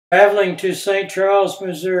Traveling to St. Charles,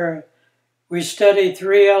 Missouri, we study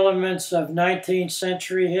three elements of 19th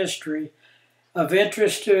century history of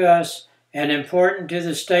interest to us and important to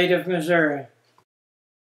the state of Missouri.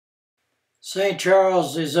 St.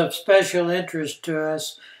 Charles is of special interest to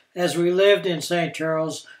us as we lived in St.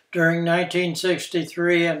 Charles during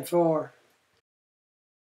 1963 and 4.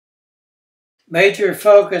 Major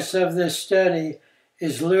focus of this study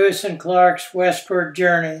is Lewis and Clark's westward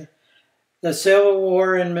journey, the Civil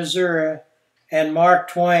War in Missouri, and Mark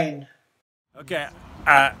Twain. Okay,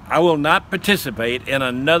 I will not participate in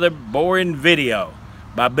another boring video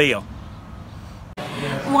by Bill.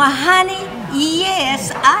 Well, honey,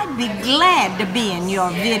 yes, I'd be glad to be in your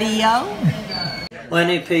video.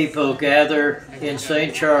 Many people gather in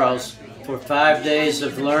St. Charles for 5 days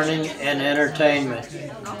of learning and entertainment.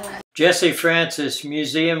 Jesse Francis,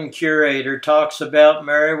 museum curator, talks about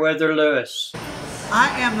Meriwether Lewis.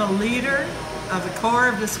 I am the leader of the Corps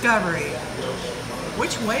of Discovery.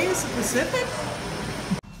 Which way is the Pacific?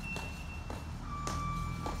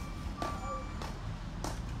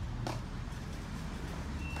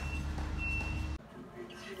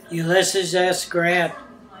 Ulysses S. Grant,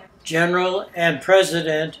 General and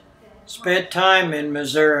President, spent time in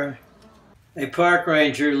Missouri. A park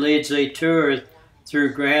ranger leads a tour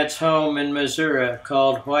through Grant's home in Missouri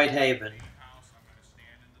called Whitehaven.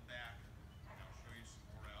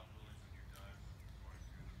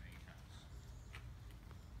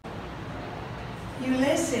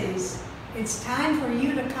 Ulysses, it's time for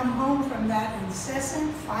you to come home from that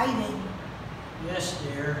incessant fighting. Yes,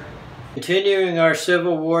 dear. Continuing our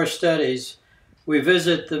Civil War studies, we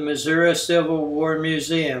visit the Missouri Civil War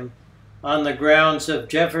Museum on the grounds of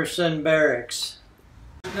Jefferson Barracks.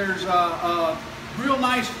 There's a real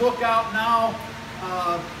nice book out now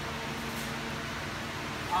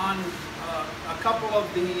on a couple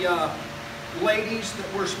of the ladies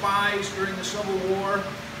that were spies during the Civil War,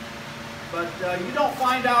 but you don't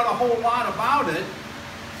find out a whole lot about it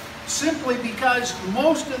simply because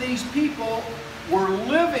most of these people were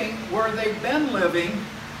living where they've been living,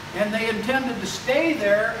 and they intended to stay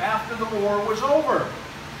there after the war was over.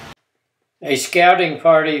 A scouting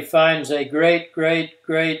party finds a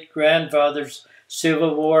great-great-great-grandfather's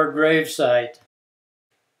Civil War gravesite.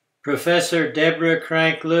 Professor Deborah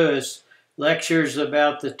Crank Lewis lectures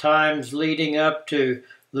about the times leading up to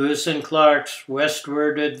Lewis and Clark's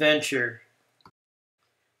westward adventure.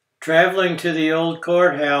 Traveling to the old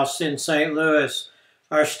courthouse in St. Louis,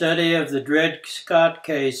 our study of the Dred Scott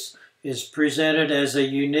case is presented as a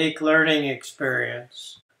unique learning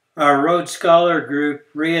experience. Our Rhodes Scholar group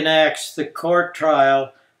reenacts the court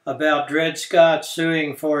trial about Dred Scott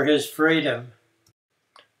suing for his freedom.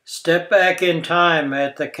 Step back in time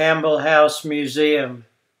at the Campbell House Museum.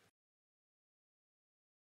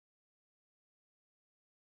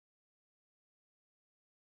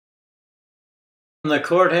 On the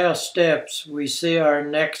courthouse steps, we see our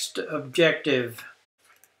next objective.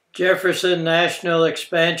 Jefferson National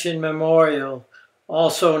Expansion Memorial,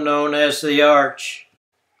 also known as the Arch.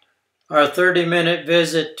 Our 30-minute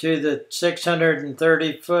visit to the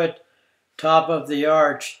 630-foot top of the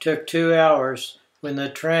arch took 2 hours when the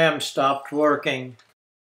tram stopped working.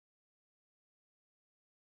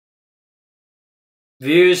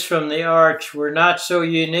 Views from the arch were not so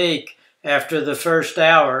unique after the first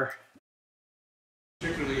hour.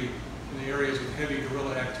 Particularly in the areas of heavy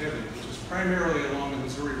guerrilla activity, which is primarily along the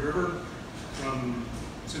Missouri River from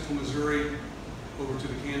central Missouri over to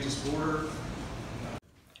the Kansas border.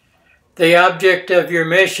 The object of your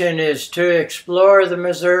mission is to explore the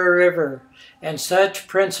Missouri River and such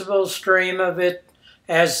principal stream of it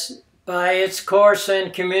as by its course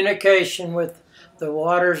and communication with the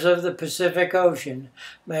waters of the Pacific Ocean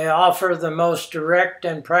may offer the most direct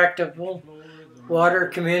and practical water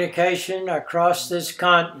communication across this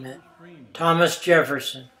continent. Thomas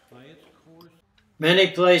Jefferson. Many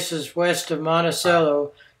places west of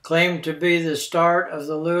Monticello claim to be the start of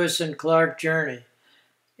the Lewis and Clark journey.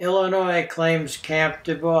 Illinois claims Camp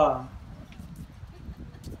Du Bois.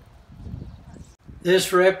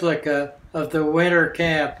 This replica of the winter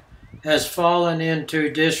camp has fallen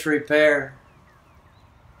into disrepair.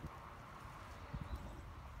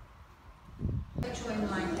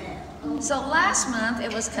 So last month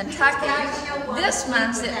it was Kentucky, this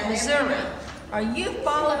month it's Missouri. Are you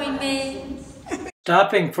following me?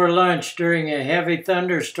 Stopping for lunch during a heavy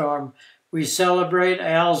thunderstorm, we celebrate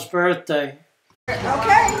Al's birthday.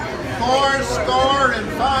 Okay.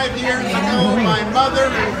 405 years ago, my mother,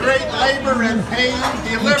 in great labor and pain,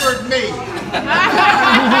 delivered me.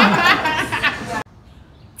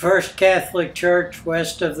 First Catholic Church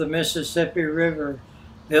west of the Mississippi River,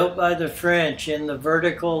 built by the French in the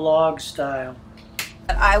vertical log style.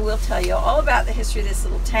 I will tell you all about the history of this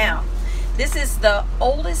little town. This is the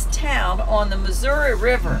oldest town on the Missouri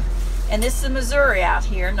River. And this is Missouri out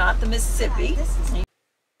here, not the Mississippi.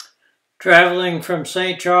 Traveling from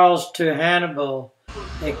St. Charles to Hannibal,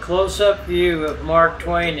 a close-up view of Mark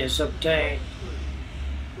Twain is obtained.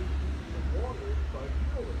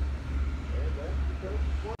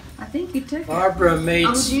 I think you took Barbara it.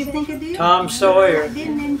 meets do you think it did? Tom Sawyer. I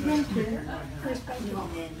didn't intend to.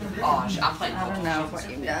 Gosh, I don't know what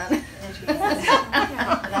you've done.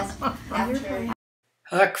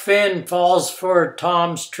 Huck Finn falls for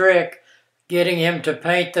Tom's trick, getting him to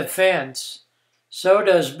paint the fence. So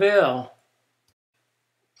does Bill.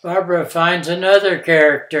 Barbara finds another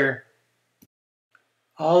character.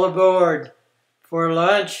 All aboard for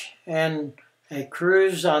lunch and a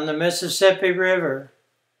cruise on the Mississippi River.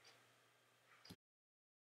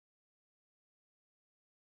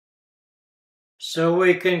 So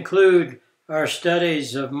we conclude our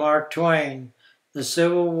studies of Mark Twain, the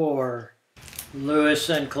Civil War, Lewis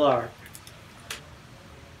and Clark.